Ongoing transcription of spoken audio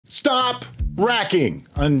Stop racking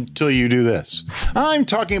until you do this. I'm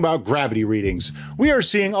talking about gravity readings. We are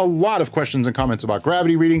seeing a lot of questions and comments about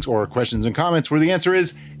gravity readings, or questions and comments where the answer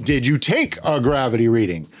is, did you take a gravity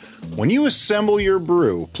reading? When you assemble your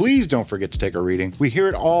brew, please don't forget to take a reading. We hear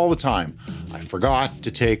it all the time. I forgot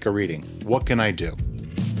to take a reading. What can I do?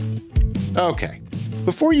 Okay.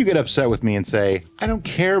 Before you get upset with me and say, I don't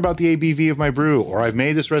care about the ABV of my brew, or I've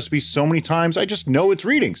made this recipe so many times I just know its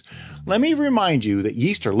readings, let me remind you that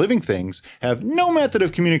yeast are living things, have no method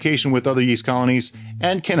of communication with other yeast colonies,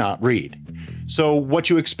 and cannot read. So what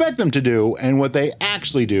you expect them to do and what they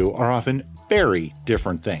actually do are often very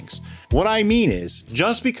different things. What I mean is,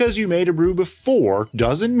 just because you made a brew before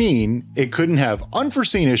doesn't mean it couldn't have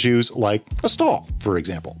unforeseen issues like a stall, for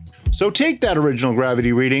example. So take that original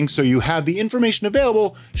gravity reading so you have the information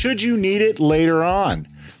available should you need it later on.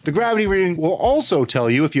 The gravity reading will also tell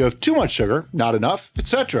you if you have too much sugar, not enough,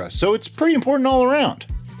 etc. So it's pretty important all around.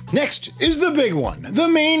 Next is the big one, the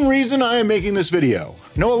main reason I am making this video.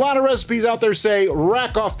 I know a lot of recipes out there say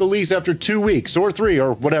rack off the lees after 2 weeks or 3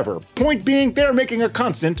 or whatever. Point being, they're making a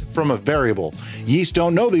constant from a variable. Yeast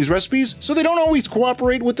don't know these recipes, so they don't always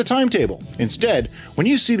cooperate with the timetable. Instead, when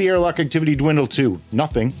you see the airlock activity dwindle to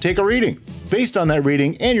nothing, take a reading. Based on that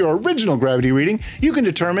reading and your original gravity reading, you can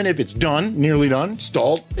determine if it's done, nearly done,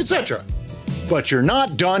 stalled, etc. But you're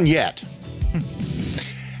not done yet.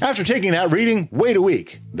 After taking that reading, wait a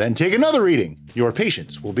week, then take another reading. Your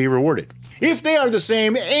patience will be rewarded. If they are the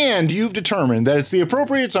same and you've determined that it's the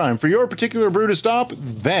appropriate time for your particular brew to stop,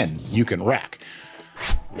 then you can rack.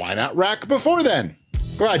 Why not rack before then?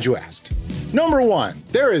 Glad you asked. Number 1,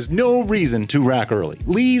 there is no reason to rack early.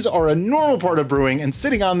 Lees are a normal part of brewing, and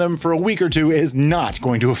sitting on them for a week or two is not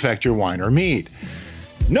going to affect your wine or mead.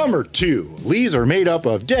 Number 2, lees are made up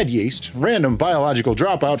of dead yeast, random biological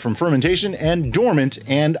dropout from fermentation, and dormant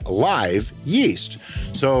and live yeast.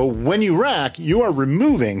 So when you rack, you are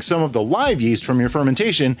removing some of the live yeast from your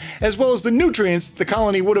fermentation, as well as the nutrients the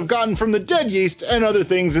colony would have gotten from the dead yeast and other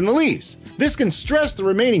things in the lees. This can stress the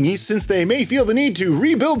remaining yeast since they may feel the need to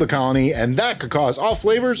rebuild the colony, and that could cause off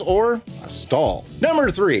flavors or a stall. Number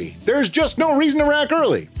 3, there's just no reason to rack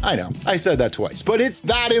early. I know, I said that twice, but it's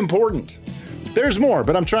that important. There's more,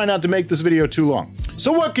 but I'm trying not to make this video too long.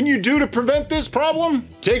 So what can you do to prevent this problem?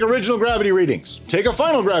 Take original gravity readings. Take a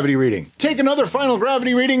final gravity reading. Take another final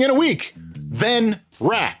gravity reading in a week. Then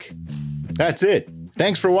rack. That's it.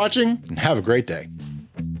 Thanks for watching and have a great day.